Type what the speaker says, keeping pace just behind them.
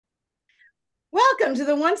Welcome to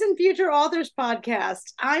the Once and Future Authors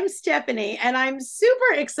Podcast. I'm Stephanie, and I'm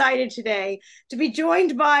super excited today to be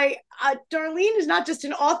joined by Darlene is not just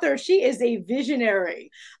an author, she is a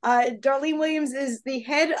visionary. Darlene Williams is the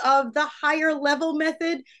head of the Higher Level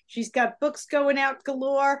Method. She's got books going out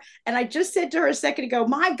galore. And I just said to her a second ago,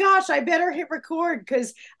 my gosh, I better hit record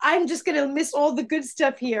because I'm just going to miss all the good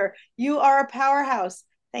stuff here. You are a powerhouse.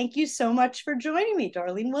 Thank you so much for joining me,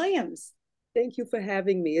 Darlene Williams. Thank you for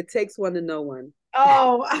having me. It takes one to know one.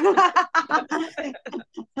 Oh,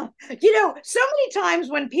 so many times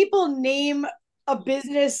when people name a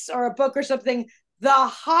business or a book or something, the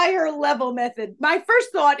Higher Level Method, my first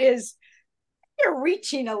thought is you're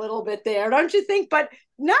reaching a little bit there, don't you think? But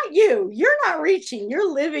not you. You're not reaching,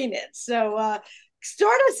 you're living it. So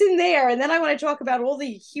start us in there. And then I want to talk about all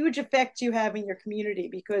the huge effects you have in your community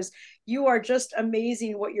because you are just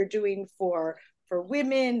amazing what you're doing for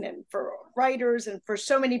women and for writers and for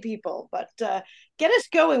so many people. But get us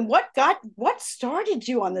going. What started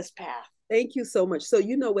you on this path? Thank you so much. So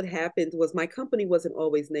what happened was my company wasn't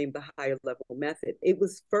always named the Higher Level Method. It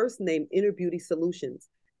was first named Inner Beauty Solutions.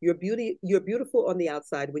 You're beautiful on the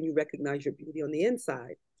outside when you recognize your beauty on the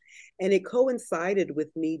inside. And it coincided with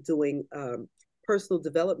me doing personal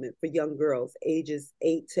development for young girls ages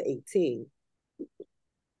 8 to 18.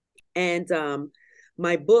 And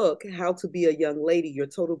my book, How to Be a Young Lady, Your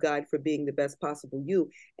Total Guide for Being the Best Possible You,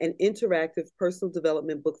 an interactive personal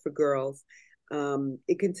development book for girls.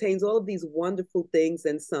 It contains all of these wonderful things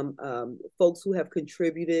and some folks who have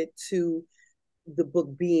contributed to the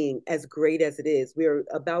book being as great as it is. We're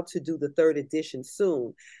about to do the third edition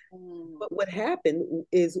soon. But what happened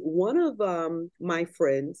is one of my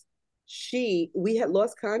friends, we had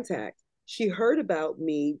lost contact. She heard about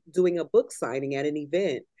me doing a book signing at an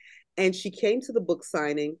event. And she came to the book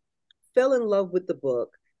signing, fell in love with the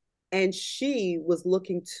book, and she was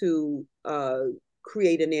looking to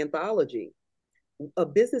create an anthology, a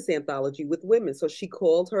business anthology with women. So she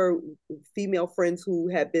called her female friends who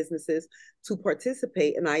had businesses to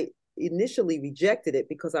participate. And I initially rejected it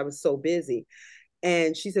because I was so busy.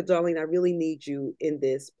 And she said, Darlene, I really need you in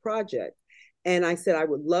this project. And I said, I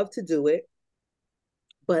would love to do it,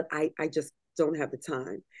 but I just don't have the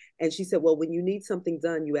time. And she said, well, when you need something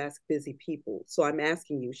done, you ask busy people. So I'm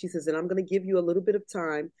asking you. She says, and I'm going to give you a little bit of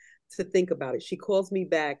time to think about it. She calls me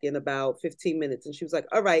back in about 15 minutes and she was like,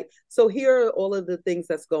 all right, so here are all of the things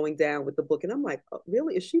that's going down with the book. And I'm like, oh,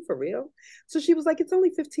 really? Is she for real? So she was like, it's only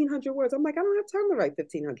 1,500 words. I'm like, I don't have time to write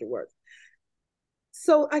 1,500 words.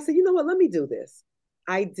 So I said, you know what? Let me do this.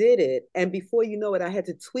 I did it. And before you know it, I had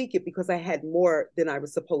to tweak it because I had more than I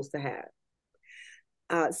was supposed to have.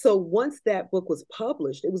 So once that book was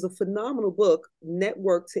published, it was a phenomenal book,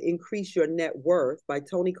 Network to Increase Your Net Worth by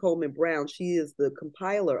Toni Coleman Brown. She is the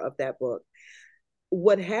compiler of that book.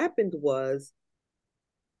 What happened was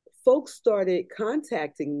folks started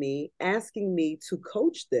contacting me, asking me to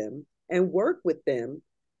coach them and work with them.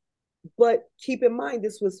 But keep in mind,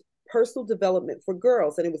 this was personal development for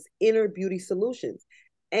girls and it was inner beauty solutions.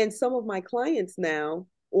 And some of my clients now,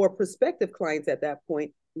 or prospective clients at that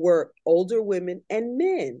point, were older women and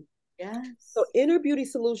men. Yes. So inner beauty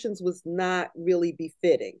solutions was not really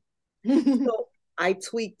befitting. So I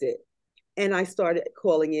tweaked it and I started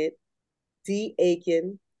calling it D.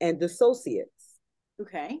 Aiken and Associates.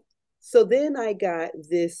 Okay. So then I got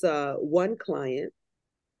this one client.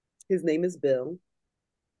 His name is Bill.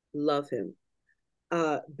 Love him.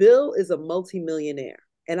 Bill is a multimillionaire.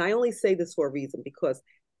 And I only say this for a reason because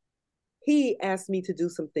he asked me to do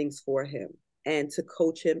some things for him and to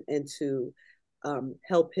coach him and to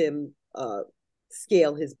help him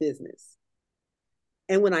scale his business.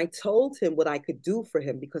 And when I told him what I could do for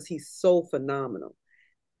him, because he's so phenomenal,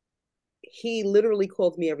 he literally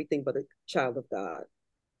called me everything but a child of God.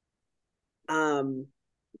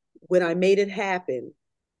 When I made it happen,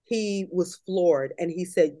 he was floored and he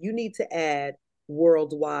said, you need to add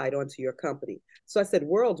worldwide onto your company. So I said,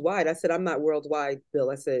 worldwide? I said, I'm not worldwide,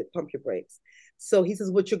 Bill. I said, pump your brakes. So he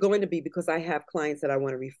says, what you're going to be, because I have clients that I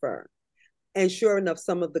want to refer. And sure enough,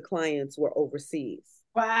 some of the clients were overseas.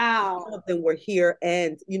 Wow. Some of them were here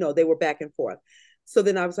and, they were back and forth. So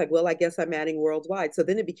then I was like, well, I guess I'm adding worldwide. So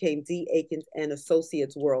then it became D. Aiken and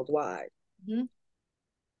Associates Worldwide. Mm-hmm.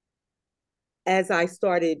 As I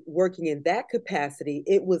started working in that capacity,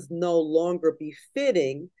 it was no longer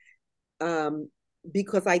befitting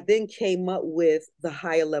because I then came up with the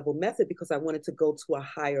Higher Level Method because I wanted to go to a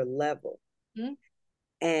higher level. Mm-hmm.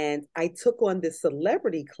 And I took on this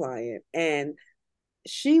celebrity client and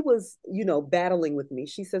she was, battling with me.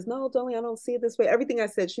 She says, no, Dolly, I don't see it this way. Everything I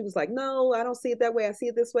said, she was like, no, I don't see it that way. I see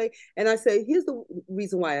it this way. And I said, here's the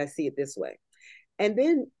reason why I see it this way. And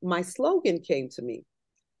then my slogan came to me: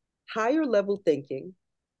 higher level thinking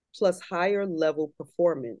plus higher level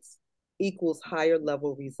performance equals higher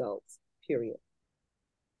level results, period.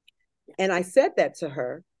 And I said that to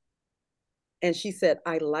her, and she said,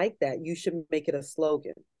 I like that. You should make it a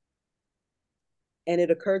slogan. And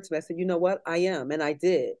it occurred to me, I said, you know what? I am. And I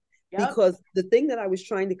did. Yep. Because the thing that I was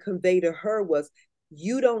trying to convey to her was,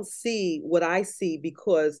 you don't see what I see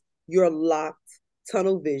because you're locked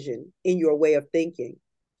tunnel vision in your way of thinking.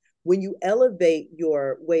 When you elevate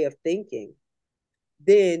your way of thinking,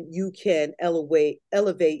 then you can elevate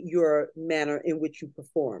your manner in which you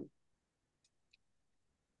perform.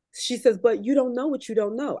 She says, but you don't know what you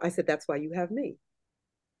don't know. I said, that's why you have me.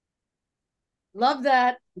 Love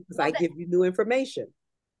that. Because I give you new information.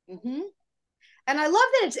 Mm-hmm. And I love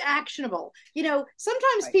that it's actionable. You know,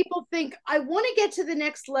 sometimes people think, I want to get to the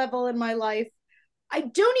next level in my life. I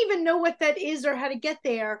don't even know what that is or how to get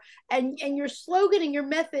there. And your slogan and your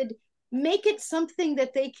method, make it something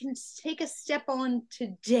that they can take a step on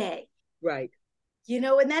today. Right. You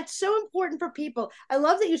know, and that's so important for people. I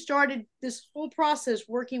love that you started this whole process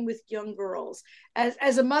working with young girls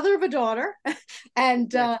as a mother of a daughter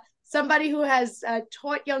and somebody who has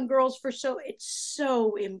taught young girls it's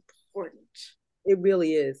so important. It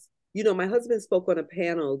really is. You know, my husband spoke on a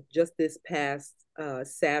panel just this past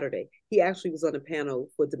Saturday. He actually was on a panel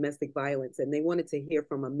for domestic violence, and they wanted to hear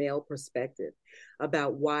from a male perspective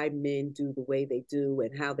about why men do the way they do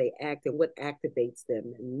and how they act and what activates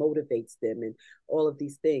them and motivates them and all of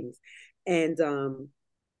these things. And,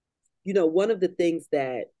 you know, one of the things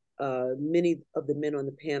that many of the men on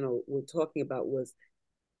the panel were talking about was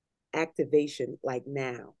activation, like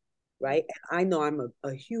now, right? And I know I'm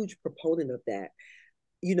a huge proponent of that.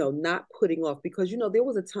 You know, not putting off, because, you know, there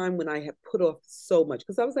was a time when I had put off so much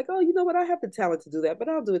because I was like, oh, you know what? I have the talent to do that, but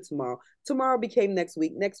I'll do it tomorrow. Tomorrow became next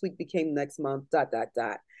week. Next week became next month, ...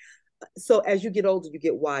 So as you get older, you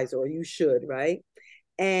get wiser, or you should, right?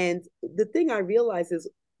 And the thing I realize is,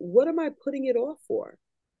 what am I putting it off for?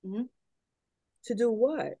 Mm-hmm. To do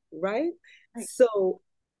what, right? So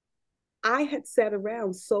I had sat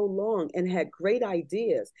around so long and had great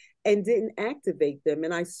ideas and didn't activate them.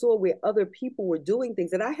 And I saw where other people were doing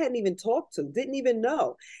things that I hadn't even talked to, didn't even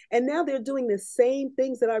know. And now they're doing the same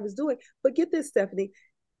things that I was doing. But get this, Stephanie,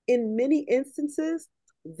 in many instances,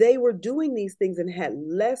 they were doing these things and had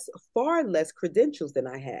far less credentials than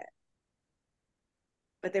I had.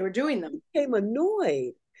 But they were doing them. I became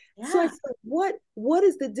annoyed. Yeah. So I said, what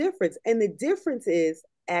is the difference? And the difference is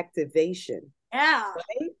activation. Yeah.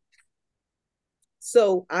 Right?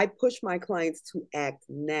 So I push my clients to act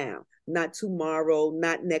now, not tomorrow,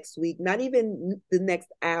 not next week, not even the next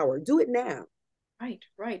hour. Do it now.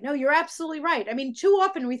 Right. No, you're absolutely right. I mean, too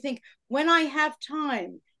often we think, when I have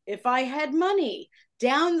time, if I had money,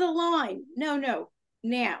 down the line. No,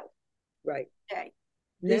 now. Right. Okay.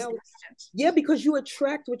 Now, yeah, because you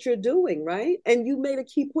attract what you're doing, right? And you made a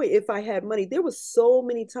key point. If I had money, there was so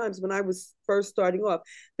many times when I was first starting off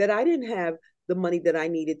that I didn't have the money that I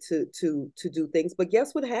needed to do things. But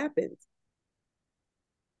guess what happened?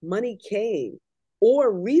 Money came,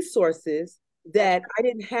 or resources that I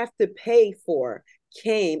didn't have to pay for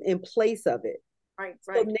came in place of it. Right.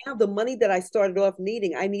 So now the money that I started off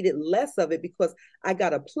needing, I needed less of it because I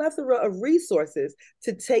got a plethora of resources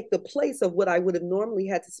to take the place of what I would have normally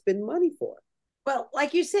had to spend money for. Well,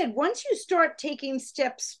 like you said, once you start taking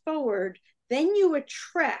steps forward, then you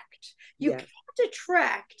attract. You can't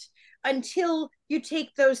attract until you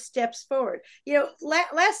take those steps forward. You know,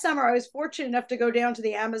 last summer, I was fortunate enough to go down to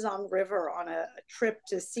the Amazon River on a trip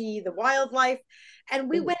to see the wildlife, and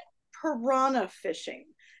we went piranha fishing.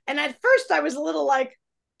 And at first I was a little like,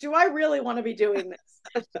 do I really want to be doing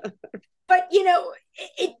this? But, you know,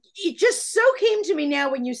 it just so came to me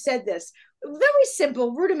now when you said this. Very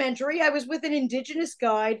simple, rudimentary. I was with an indigenous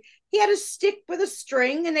guide. He had a stick with a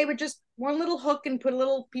string, and they would just one little hook and put a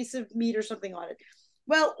little piece of meat or something on it.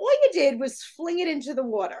 Well, all you did was fling it into the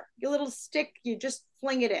water. Your little stick, you just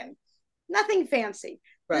fling it in. Nothing fancy.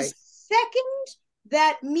 Right. The second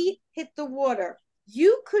that meat hit the water,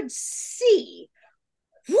 you could see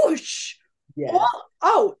whoosh. Yeah.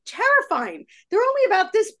 Oh, terrifying. They're only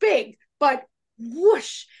about this big, but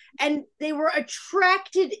whoosh. And they were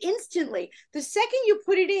attracted instantly. The second you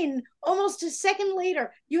put it in, almost a second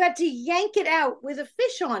later, you had to yank it out with a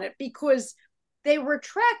fish on it because they were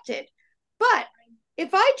attracted. But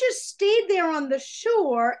if I just stayed there on the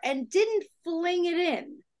shore and didn't fling it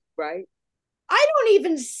in, right, I don't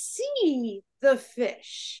even see the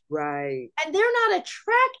fish. Right. And they're not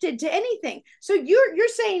attracted to anything. So you're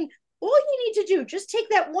saying all you need to do, just take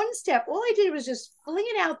that one step. All I did was just fling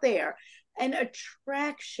it out there, and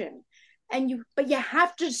attraction. but you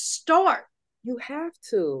have to start. You have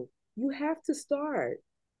to. You have to start.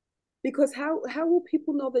 Because how will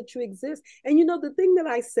people know that you exist? And the thing that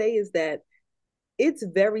I say is that it's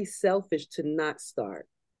very selfish to not start.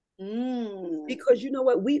 Because you know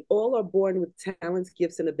what? We all are born with talents,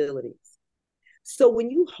 gifts, and abilities. So when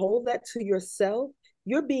you hold that to yourself,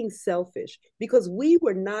 you're being selfish, because we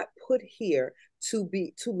were not put here to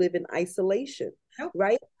live in isolation. Nope.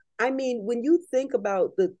 Right? I mean, when you think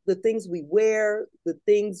about the things we wear, the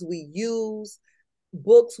things we use,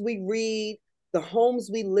 books we read, the homes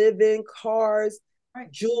we live in, cars,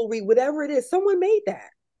 right, jewelry, whatever it is, someone made that.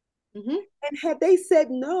 And had they said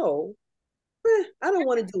no, I don't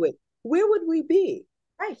want to do it, where would we be?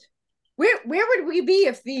 Right. Where would we be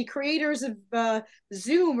if the creators of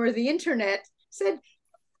Zoom or the internet said,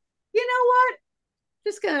 you know what,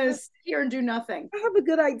 just gonna sit here and do nothing? I have a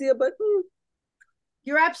good idea, but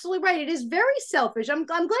You're absolutely right. It is very selfish. I'm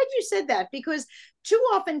glad you said that, because too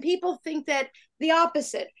often people think that the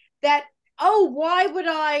opposite, that, oh, why would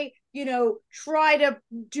I, try to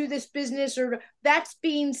do this business, or that's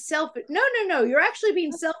being selfish. No. You're actually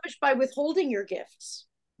being selfish by withholding your gifts.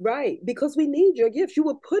 Right, because we need your gifts. You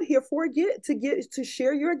were put here to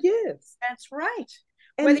share your gifts. That's right.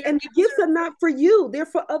 And the gifts are not for you; they're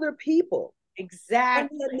for other people.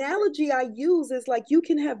 Exactly. And the analogy I use is like, you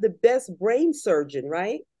can have the best brain surgeon,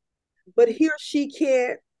 right? But he or she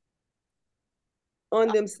can't on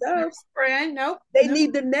themselves. Nope. They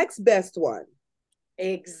need the next best one.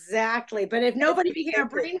 Exactly. But if nobody became a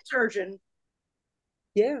brain surgeon,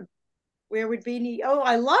 yeah, where would be need? Oh,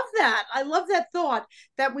 I love that. I love that thought,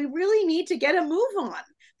 that we really need to get a move on,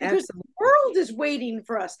 because the world is waiting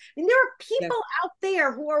for us. And there are people out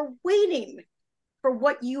there who are waiting for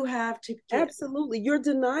what you have to give. Absolutely. You're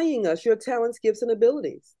denying us your talents, gifts, and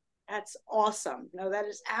abilities. That's awesome. No, that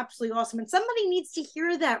is absolutely awesome. And somebody needs to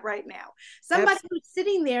hear that right now. Somebody who's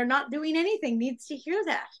sitting there not doing anything needs to hear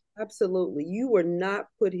that. Absolutely. You were not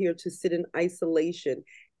put here to sit in isolation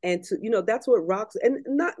and to, that's what rocks, and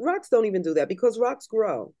not rocks don't even do that, because rocks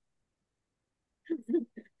grow.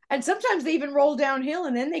 And sometimes they even roll downhill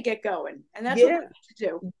and then they get going. And that's what we need to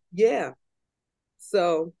do. Yeah.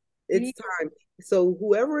 So it's time. So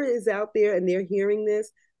whoever is out there and they're hearing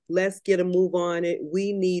this, let's get a move on it.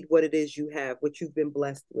 We need what it is you have, what you've been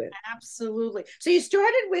blessed with. Absolutely. So you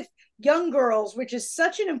started with young girls, which is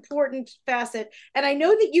such an important facet. And I know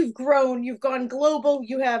that you've grown, you've gone global,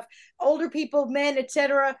 you have older people, men,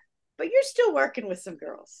 etc. But you're still working with some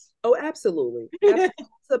girls. Oh, absolutely. It's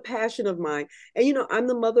a passion of mine. And I'm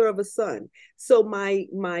the mother of a son. So my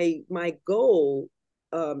goal,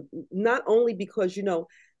 not only because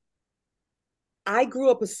I grew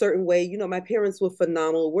up a certain way. My parents were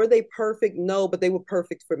phenomenal. Were they perfect? No, but they were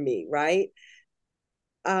perfect for me, right?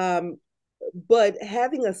 But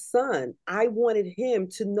having a son, I wanted him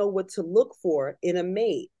to know what to look for in a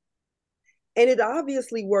mate. And it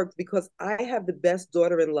obviously worked, because I have the best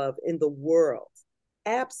daughter-in-law in the world.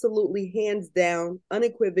 Absolutely, hands down,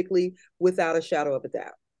 unequivocally, without a shadow of a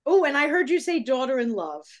doubt. Oh, and I heard you say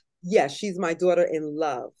daughter-in-law. Yes, she's my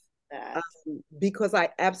daughter-in-law. Because I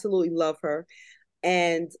absolutely love her.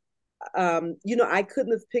 And he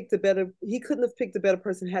couldn't have picked a better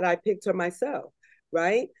person had I picked her myself,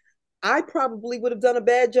 right? I probably would have done a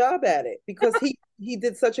bad job at it, because he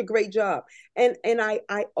did such a great job. And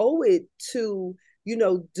I owe it to,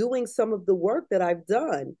 doing some of the work that I've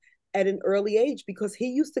done at an early age, because he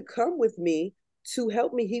used to come with me to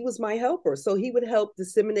help me. He was my helper. So he would help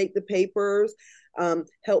disseminate the papers,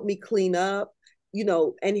 help me clean up,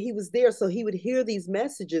 and he was there. So he would hear these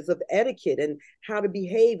messages of etiquette and how to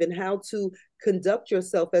behave and how to conduct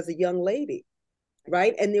yourself as a young lady.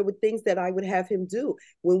 Right. And there were things that I would have him do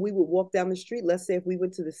when we would walk down the street. Let's say if we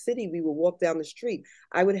went to the city, we would walk down the street.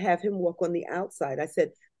 I would have him walk on the outside. I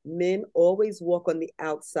said, men always walk on the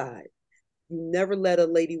outside. You never let a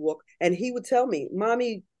lady walk. And he would tell me,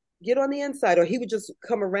 Mommy, get on the inside, or he would just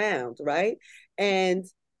come around. Right. And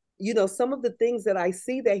some of the things that I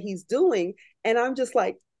see that he's doing, and I'm just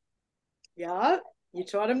like, yeah, you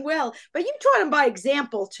taught him well, but you taught him by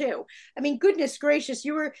example too. I mean, goodness gracious,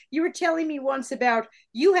 you were telling me once about,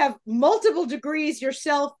 you have multiple degrees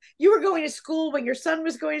yourself. You were going to school when your son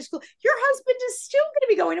was going to school. Your husband is still going to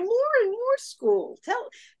be going to more and more school.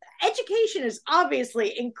 Education is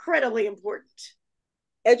obviously incredibly important.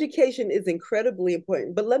 Education is incredibly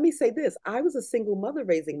important. But let me say this, I was a single mother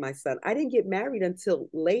raising my son. I didn't get married until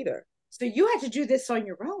later. So you had to do this on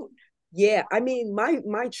your own. Yeah, I mean,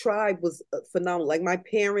 my tribe was phenomenal. Like my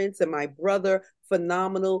parents and my brother,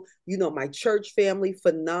 phenomenal. My church family,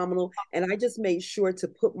 phenomenal. And I just made sure to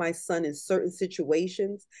put my son in certain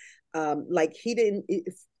situations. Like he didn't,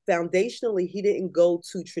 foundationally, he didn't go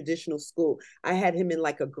to traditional school. I had him in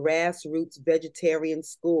like a grassroots vegetarian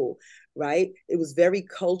school, right? It was very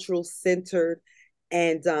cultural centered,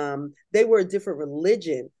 and they were a different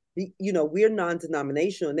religion. We're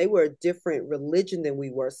non-denominational, and they were a different religion than we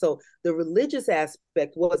were. So the religious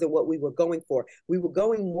aspect wasn't what we were going for. We were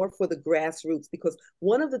going more for the grassroots, because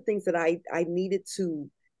one of the things that I needed to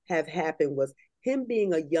have happen was him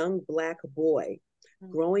being a young Black boy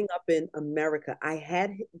growing up in America. I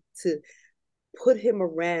had to put him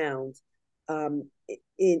around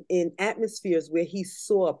in atmospheres where he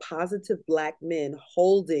saw positive Black men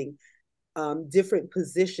holding different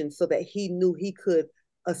positions, so that he knew he could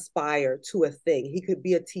aspire to a thing. He could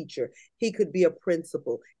be a teacher. He could be a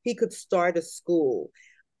principal. He could start a school.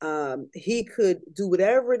 He could do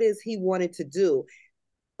whatever it is he wanted to do,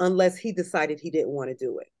 unless he decided he didn't want to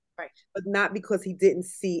do it. Right. But not because he didn't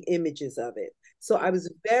see images of it. So I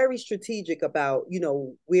was very strategic about,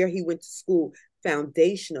 where he went to school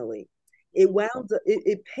foundationally.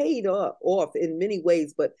 It paid off in many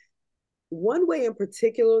ways, but one way in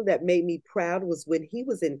particular that made me proud was when he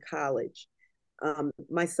was in college.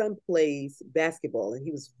 My son plays basketball, and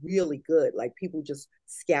he was really good. Like, people just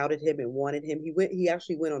scouted him and wanted him. He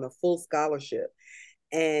actually went on a full scholarship,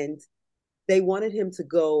 and they wanted him to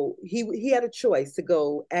go. He had a choice to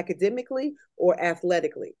go academically or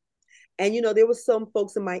athletically. And, there was some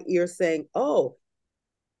folks in my ear saying, oh,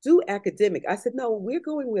 do academic. I said, no, we're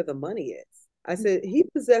going where the money is. I said, he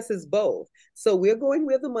possesses both. So we're going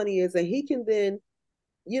where the money is, and he can then,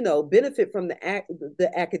 benefit from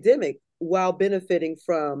the academic while benefiting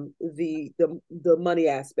from the money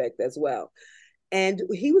aspect as well. And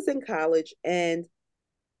he was in college, and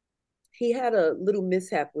he had a little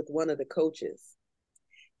mishap with one of the coaches.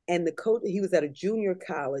 And the coach, he was at a junior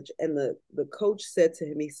college, and the coach said to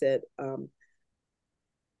him, he said,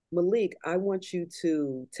 Malik, I want you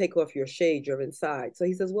to take off your shades. You're inside. So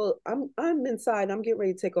he says, well, I'm inside. I'm getting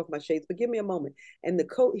ready to take off my shades, but give me a moment. And the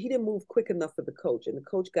coach, he didn't move quick enough for the coach. And the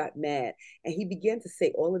coach got mad, and he began to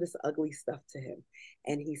say all of this ugly stuff to him.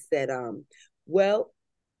 And he said, well,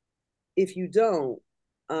 if you don't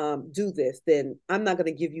do this, then I'm not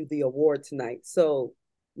going to give you the award tonight. So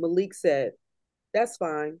Malik said, that's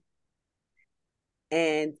fine.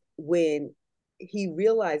 And when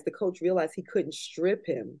the coach realized he couldn't strip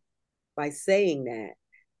him by saying that,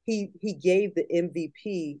 he gave the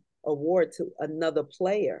MVP award to another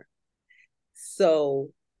player. So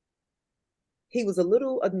he was a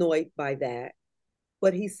little annoyed by that,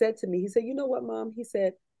 but he said to me, he said, you know what, Mom? He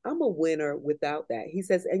said, I'm a winner without that. He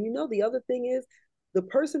says, and the other thing is, the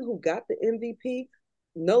person who got the MVP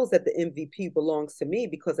knows that the MVP belongs to me,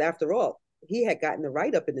 because after all, he had gotten the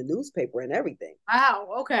write-up in the newspaper and everything. Wow,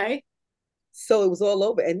 okay. So it was all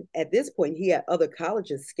over. And at this point, he had other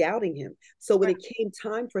colleges scouting him. So when it came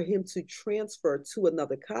time for him to transfer to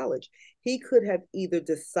another college, he could have either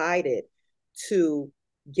decided to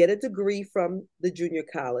get a degree from the junior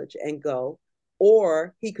college and go,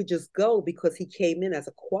 or he could just go because he came in as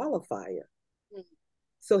a qualifier. Mm-hmm.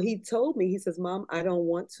 So he told me, he says, Mom, I don't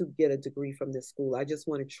want to get a degree from this school. I just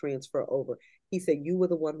want to transfer over. He said, you were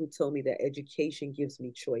the one who told me that education gives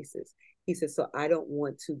me choices. He said, so I don't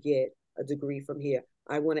want to get a degree from here.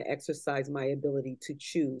 I want to exercise my ability to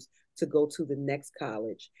choose to go to the next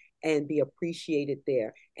college and be appreciated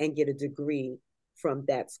there and get a degree from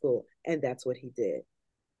that school. And that's what he did.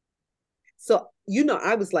 So,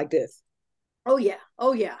 I was like this. Oh, yeah.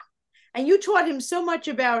 Oh, yeah. And you taught him so much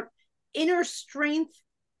about inner strength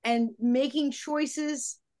and making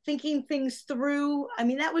choices, thinking things through. I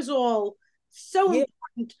mean, that was all so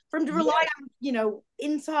important for him to rely on,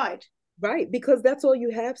 inside. Right, because that's all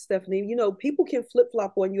you have, Stephanie. People can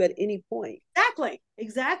flip-flop on you at any point.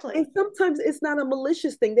 Exactly. And sometimes it's not a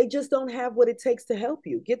malicious thing. They just don't have what it takes to help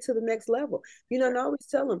you get to the next level. And I always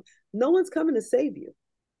tell them, no one's coming to save you.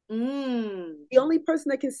 The only person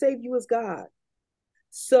that can save you is God.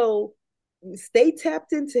 So stay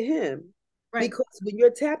tapped into him, because when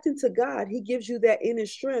you're tapped into God, he gives you that inner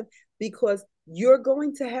strength, because you're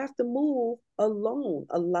going to have to move alone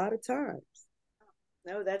a lot of times.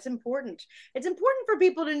 No, that's important. It's important for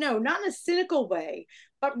people to know, not in a cynical way,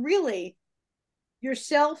 but really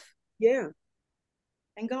yourself. Yeah.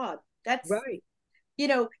 And God. That's right.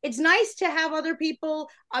 It's nice to have other people.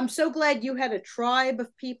 I'm so glad you had a tribe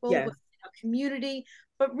of people, yes. a community,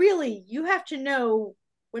 but really you have to know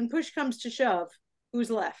when push comes to shove, who's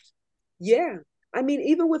left. Yeah. I mean,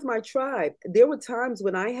 even with my tribe, there were times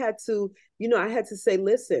when I had to, I had to say,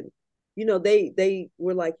 listen, they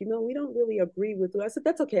were like, we don't really agree with you. I said,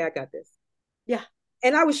 that's okay. I got this. Yeah.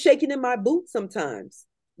 And I was shaking in my boots sometimes.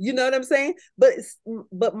 You know what I'm saying?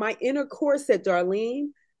 But my inner core said, Darlene,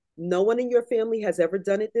 No one in your family has ever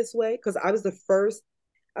done it this way? Because I was the first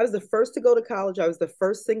to go to college. I was the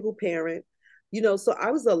first single parent, so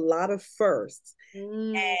I was a lot of firsts.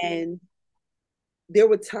 Mm, And there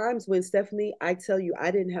were times when, Stephanie, I tell you,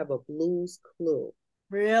 I didn't have a blues clue.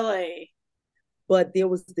 really? But there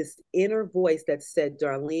was this inner voice that said,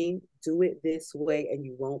 Darlene, do it this way and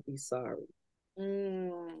you won't be sorry.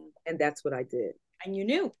 Mm. And that's what I did. And you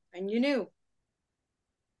knew, and you knew,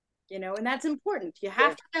 and that's important. You Yeah.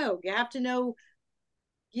 have to know. You have to know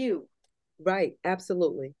you. Right.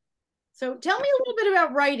 Absolutely. So tell me a little bit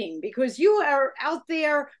about writing because you are out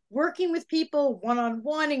there working with people one on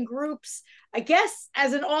one in groups. I guess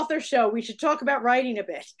as an author show, we should talk about writing a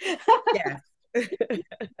bit. Yes.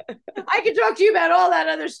 I could talk to you about all that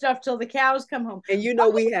other stuff till the cows come home. And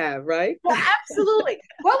we have, right? Well, absolutely.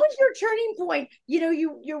 What was your turning point?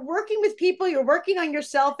 You're working with people, you're working on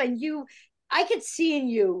yourself, and I could see in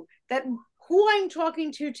you that who I'm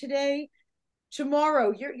talking to today,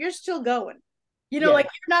 tomorrow, you're still going. Yes. Like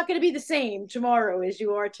you're not going to be the same tomorrow as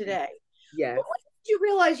you are today. Yes. But when did you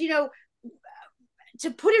realize,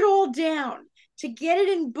 to put it all down, to get it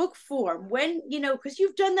in book form, when, because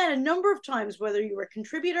you've done that a number of times, whether you were a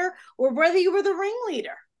contributor or whether you were the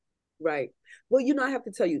ringleader. Right. Well, I have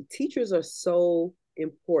to tell you, teachers are so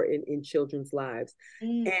important in children's lives.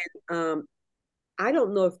 Mm. And I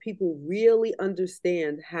don't know if people really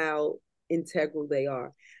understand how integral they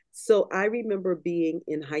are. So I remember being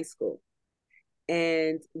in high school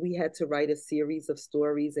and we had to write a series of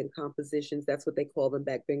stories and compositions. That's what they call them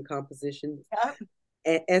back then, compositions. Yeah.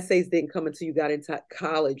 And essays didn't come until you got into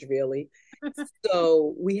college, really.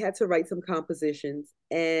 So we had to write some compositions.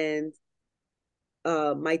 And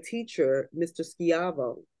my teacher, Mr.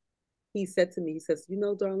 Schiavo, he said to me, he says,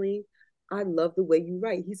 Darlene, I love the way you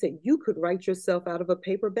write. He said, you could write yourself out of a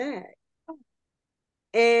paper bag.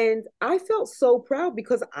 And I felt so proud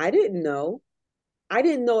because I didn't know. I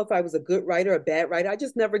didn't know if I was a good writer or a bad writer. I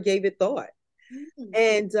just never gave it thought.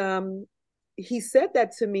 Mm. And he said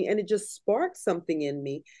that to me and it just sparked something in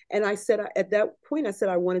me. And I said, at that point, I said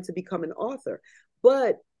I wanted to become an author,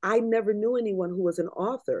 but I never knew anyone who was an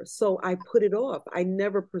author. So I put it off. I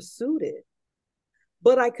never pursued it,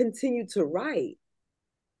 but I continued to write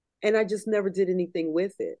and I just never did anything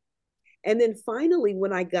with it. And then finally,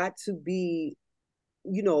 when I got to be,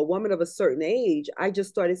 a woman of a certain age, I just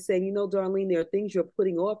started saying, Darlene, there are things you're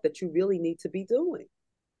putting off that you really need to be doing.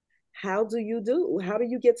 How do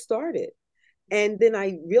you get started? And then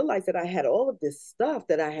I realized that I had all of this stuff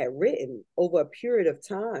that I had written over a period of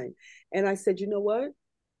time. And I said, you know what?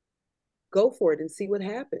 Go for it and see what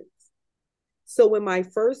happens. So when my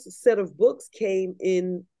first set of books came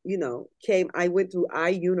in, I went through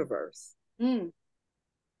iUniverse. Mm.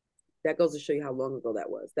 That goes to show you how long ago that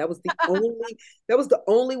was. That was the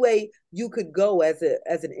only way you could go as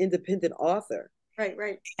an independent author. Right,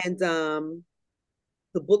 right. And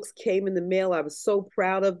the books came in the mail. I was so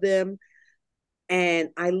proud of them. And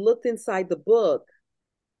I looked inside the book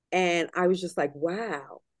and I was just like,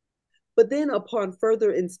 wow. But then upon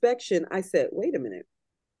further inspection, I said, wait a minute.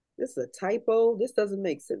 This is a typo. This doesn't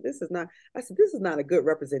make sense. This is not a good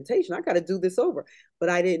representation. I got to do this over. But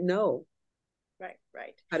I didn't know. Right,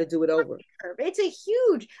 right. How to do it over. It's a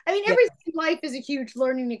huge, everything in life is a huge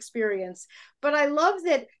learning experience. But I love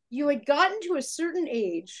that you had gotten to a certain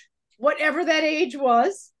age, whatever that age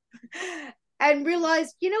was, and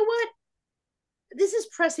realized, you know what? This is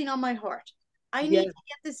pressing on my heart. I need to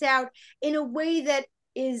get this out in a way that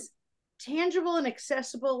is tangible and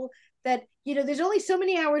accessible, that, there's only so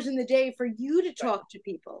many hours in the day for you to talk to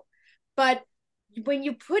people. But when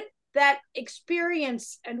you put that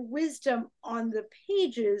experience and wisdom on the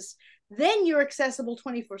pages, then you're accessible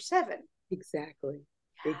 24/7. Exactly.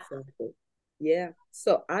 Yeah.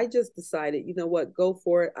 So I just decided, you know what, go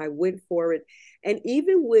for it. I went for it. And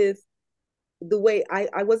even with the way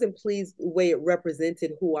I wasn't pleased the way it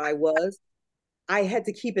represented who I was, I had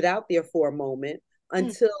to keep it out there for a moment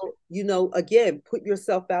until, again, put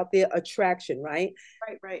yourself out there, attraction, right?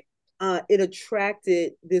 Right. It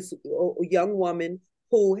attracted this young woman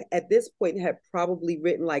who at this point had probably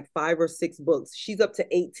written like 5 or 6 books. She's up to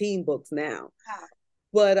 18 books now.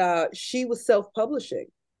 Wow. But she was self-publishing.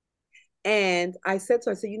 And I said to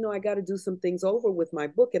her, I said, I got to do some things over with my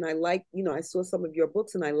book. And I like, I saw some of your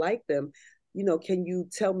books and I like them. Can you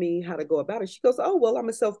tell me how to go about it? She goes, oh, well, I'm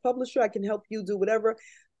a self-publisher. I can help you do whatever.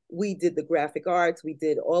 We did the graphic arts. We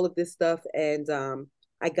did all of this stuff. And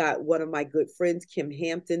I got one of my good friends, Kim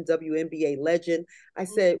Hampton, WNBA legend. I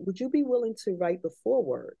said, would you be willing to write the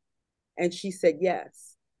foreword? And she said,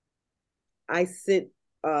 yes. I sent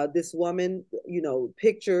this woman,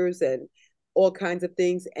 pictures and all kinds of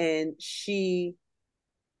things. And she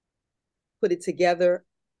put it together.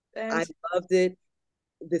 And I loved it.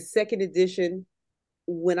 The second edition,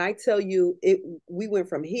 when I tell you it, we went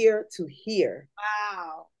from here to here,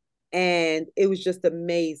 wow. and it was just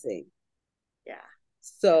amazing. Yeah.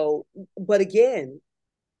 So, but again,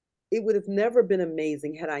 it would have never been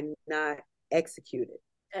amazing had I not executed.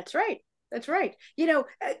 That's right. That's right.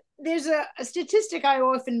 There's a statistic I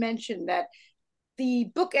often mention that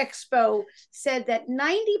the Book Expo said that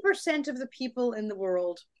 90% of the people in the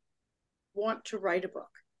world want to write a book.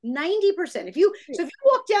 90%. If you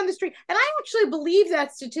walk down the street, and I actually believe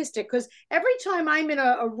that statistic, because every time I'm in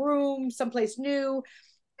a room someplace new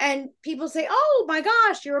and people say, oh my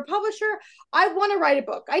gosh, you're a publisher, I want to write a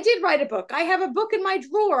book. I did write a book. I have a book in my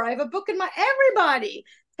drawer. I have a book in my, everybody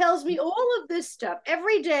tells me all of this stuff.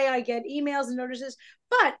 Every day I get emails and notices.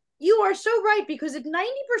 But you are so right, because if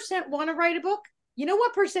 90% want to write a book, you know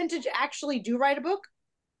what percentage actually do write a book?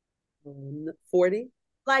 40?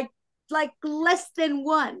 Like less than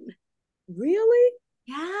one. Really?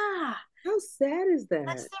 Yeah. How sad is that?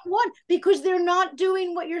 Less than one, because they're not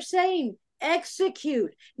doing what you're saying.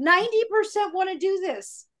 Execute. 90% want to do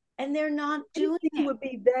this, and they're not doing it. It would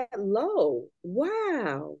be that low.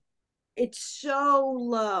 Wow. It's so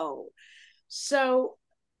low. So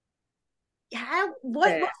what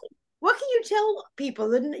can you tell people?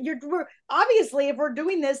 We're obviously, if we're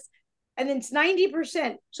doing this and it's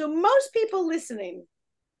 90%, so most people listening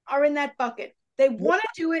are in that bucket. They want to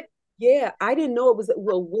do it. Yeah, I didn't know it was.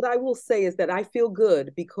 Well, what I will say is that I feel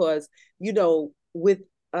good because, with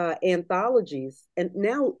anthologies, and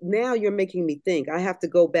now you're making me think. I have to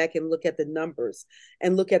go back and look at the numbers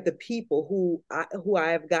and look at the people who I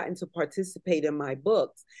have gotten to participate in my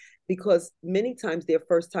books, because many times they're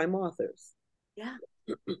first time authors. Yeah.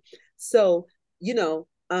 So,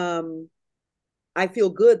 I feel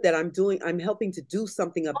good that I'm helping to do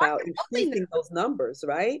something about increasing those numbers,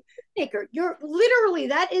 right? You're literally,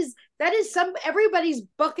 that is everybody's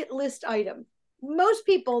bucket list item. Most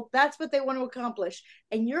people, that's what they want to accomplish,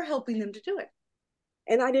 and you're helping them to do it.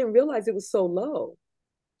 And I didn't realize it was so low.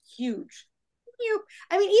 Huge.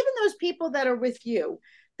 Even those people that are with you,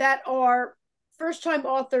 that are first time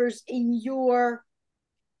authors in your,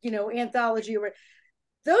 anthology, or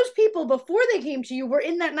those people before they came to you were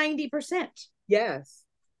in that 90%. Yes,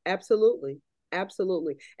 absolutely.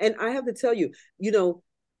 Absolutely. And I have to tell you,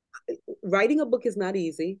 writing a book is not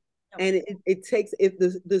easy. No. And it takes, if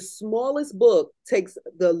the smallest book takes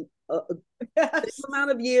the yes.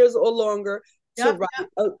 amount of years or longer to write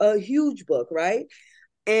a huge book, right?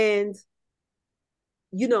 And,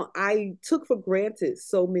 I took for granted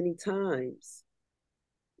so many times,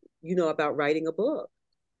 about writing a book,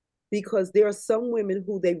 because there are some women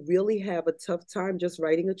who they really have a tough time just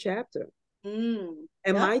writing a chapter. And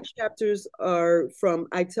my chapters are from,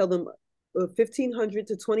 I tell them, 1,500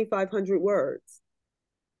 to 2,500 words.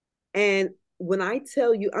 And when I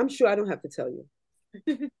tell you, I'm sure I don't have to tell you.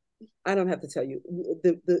 I don't have to tell you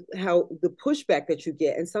how the pushback that you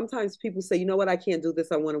get. And sometimes people say, you know what, I can't do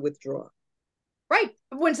this. I want to withdraw. Right.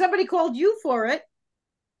 When somebody called you for it,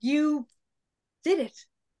 you did it.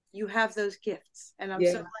 You have those gifts. And I'm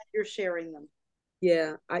so glad you're sharing them.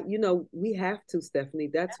 Yeah, we have to, Stephanie.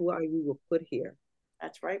 That's why we were put here.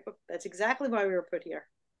 That's right. That's exactly why we were put here.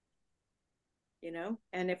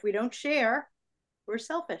 And if we don't share, we're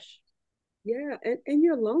selfish. Yeah, and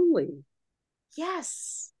you're lonely.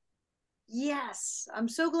 Yes. Yes. I'm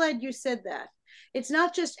so glad you said that. It's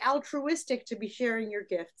not just altruistic to be sharing your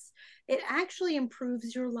gifts. It actually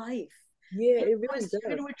improves your life. Yeah, it really does.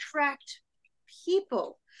 You're going to attract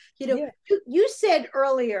people. You said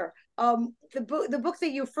earlier, the book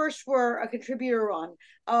that you first were a contributor on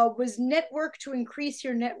was Network to Increase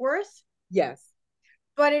Your Net Worth. Yes.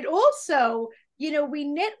 But it also, we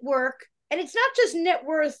network, and it's not just net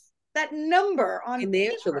worth, that number on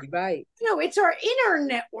financially, paper. Right. It's our inner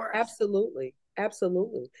net worth. Absolutely.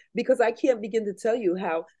 Absolutely. Because I can't begin to tell you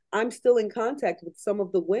how I'm still in contact with some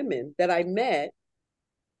of the women that I met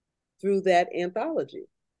through that anthology.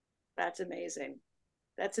 That's amazing.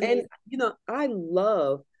 That's amazing. And, I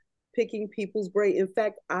love picking people's brain. In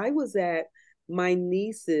fact, I was at my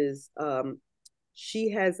niece's, she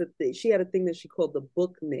had a thing that she called the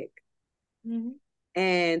book Nick. Mm-hmm.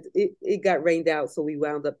 And it got rained out, so we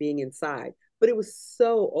wound up being inside. But it was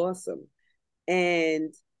so awesome.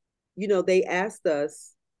 And, they asked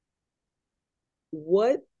us,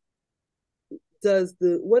 what is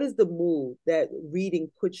the mood that reading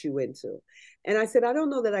puts you into? And I said, I don't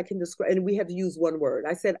know that I can describe, and we had to use one word.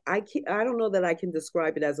 I said, I don't know that I can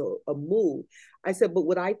describe it as a mood. I said, but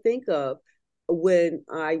what I think of when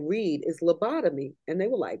I read is lobotomy. And they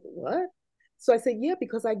were like, what? So I said, yeah,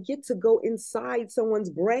 because I get to go inside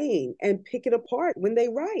someone's brain and pick it apart when they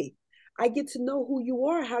write. I get to know who you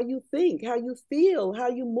are, how you think, how you feel, how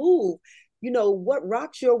you move, what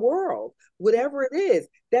rocks your world, whatever it is,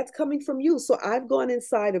 that's coming from you. So I've gone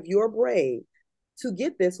inside of your brain to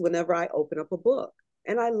get this whenever I open up a book.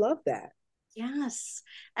 And I love that. Yes.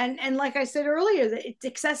 And like I said earlier, that it's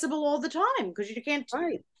accessible all the time because you can't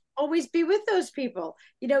Right. always be with those people.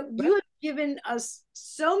 You Right. have given us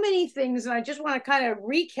so many things, and I just want to kind of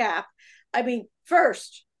recap. I mean,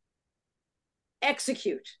 first,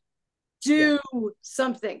 execute. Yeah. Do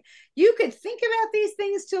something. You could think about these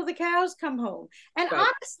things till the cows come home. And Right.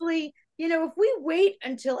 honestly, if we wait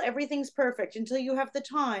until everything's perfect, until you have the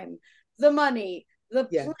time, the money, the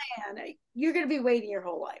Yeah. plan, you're going to be waiting your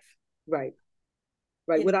whole life. Right.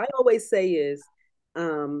 Right. What I always say is,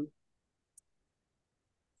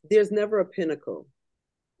 there's never a pinnacle,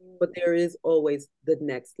 but there is always the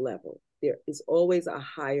next level. There is always a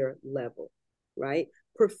higher level, right?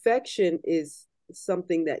 Perfection is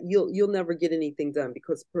something that you'll never get anything done,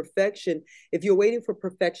 because perfection, if you're waiting for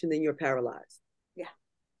perfection, then you're paralyzed. Yeah.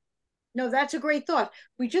 No, that's a great thought.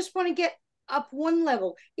 We just want to get up one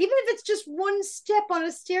level, even if it's just one step on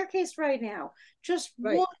a staircase right now. Just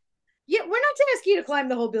Right. one. Yeah, we're not asking you to climb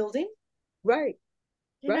the whole building. Right.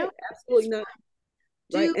 You Right. know, Absolutely not.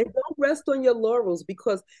 Right. do And don't rest on your laurels,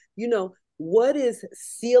 because what is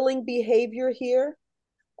ceiling behavior here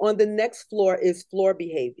on the next floor is floor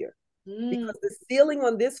behavior, mm, because the ceiling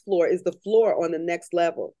on this floor is the floor on the next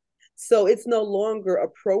level. So it's no longer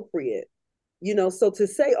appropriate. So to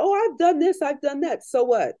say, oh, I've done this, I've done that. So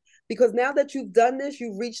what? Because now that you've done this,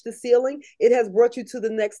 you've reached the ceiling, it has brought you to the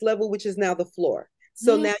next level, which is now the floor.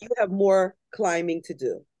 So mm. now you have more climbing to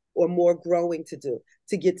do, or more growing to do,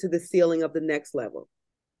 to get to the ceiling of the next level.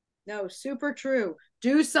 No, super true.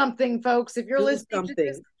 Do something, folks. If you're Do listening to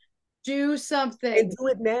this, something, do and something do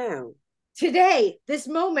it now. today, this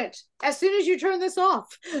moment, as soon as you turn this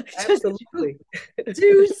off. Just Absolutely.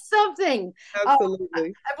 do something.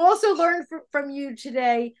 Absolutely. I've also learned from you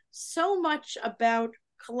today so much about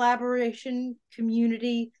collaboration,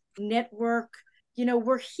 community, network.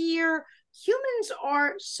 We're here. Humans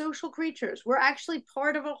are social creatures. We're actually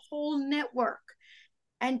part of a whole network,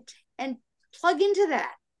 and and plug into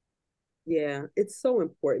that. Yeah, it's so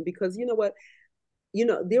important, because you know what?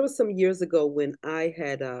 There was some years ago when I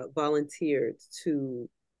had volunteered to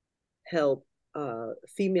help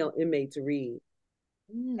female inmates read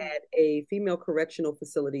Mm. at a female correctional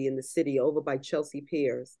facility in the city over by Chelsea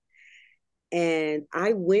Piers. And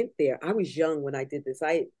I went there. I was young when I did this.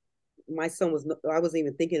 My son was, I wasn't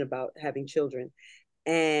even thinking about having children.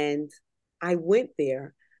 And I went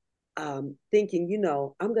there thinking,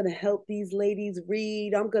 I'm going to help these ladies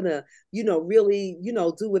read. I'm going to, really,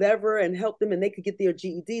 do whatever and help them, and they could get their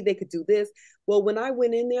GED. They could do this. Well, when I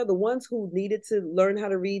went in there, the ones who needed to learn how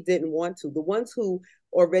to read didn't want to. The ones who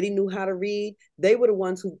already knew how to read, they were the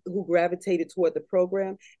ones who gravitated toward the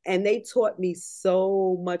program. And they taught me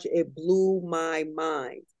so much. It blew my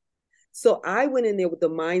mind. So I went in there with the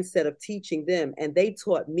mindset of teaching them, and they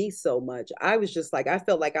taught me so much. I was just like, I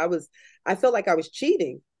felt like I was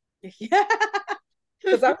cheating, Yeah.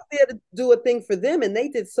 because I was there to do a thing for them, and they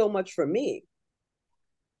did so much for me.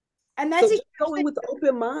 And So that's a just huge go in thing. with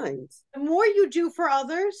open minds. The more you do for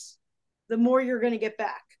others, the more you're going to get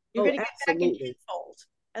back. You're Oh, going to get back in absolutely. tenfold,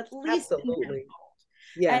 at least in Absolutely. tenfold.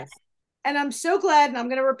 And Yes. and I'm so glad, and I'm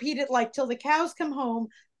going to repeat it like till the cows come home.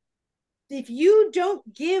 If you don't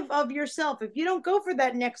give of yourself, if you don't go for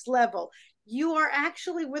that next level, you are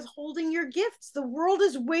actually withholding your gifts. The world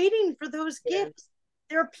is waiting for those Yeah. gifts.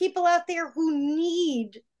 There are people out there who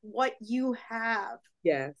need what you have.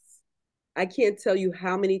 Yes. I can't tell you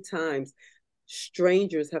how many times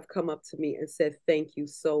strangers have come up to me and said, thank you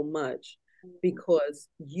so much, because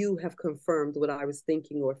you have confirmed what I was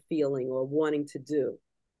thinking or feeling or wanting to do.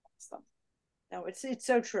 No, it's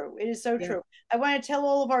so true. It is so Yeah. true. I want to tell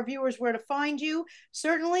all of our viewers where to find you.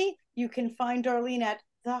 Certainly, you can find Darlene at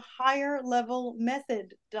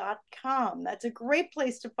thehigherlevelmethod.com. That's a great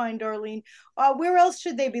place to find Darlene. Where else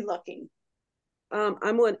should they be looking?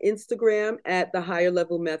 I'm on Instagram at the Higher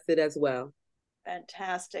Level Method as well.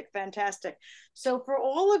 Fantastic, fantastic. So, for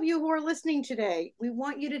all of you who are listening today, we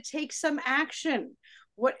want you to take some action,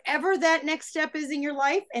 whatever that next step is in your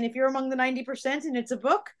life. And if you're among the 90% and it's a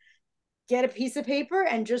book, get a piece of paper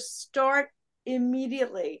and just start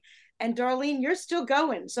immediately. And Darlene, you're still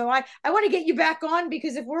going. So I want to get you back on,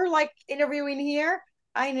 because if we're like interviewing here,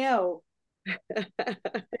 I know I'll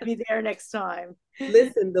be there next time.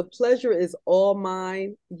 Listen, the pleasure is all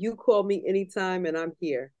mine. You call me anytime and I'm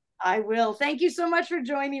here. I will. Thank you so much for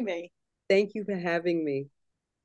joining me. Thank you for having me.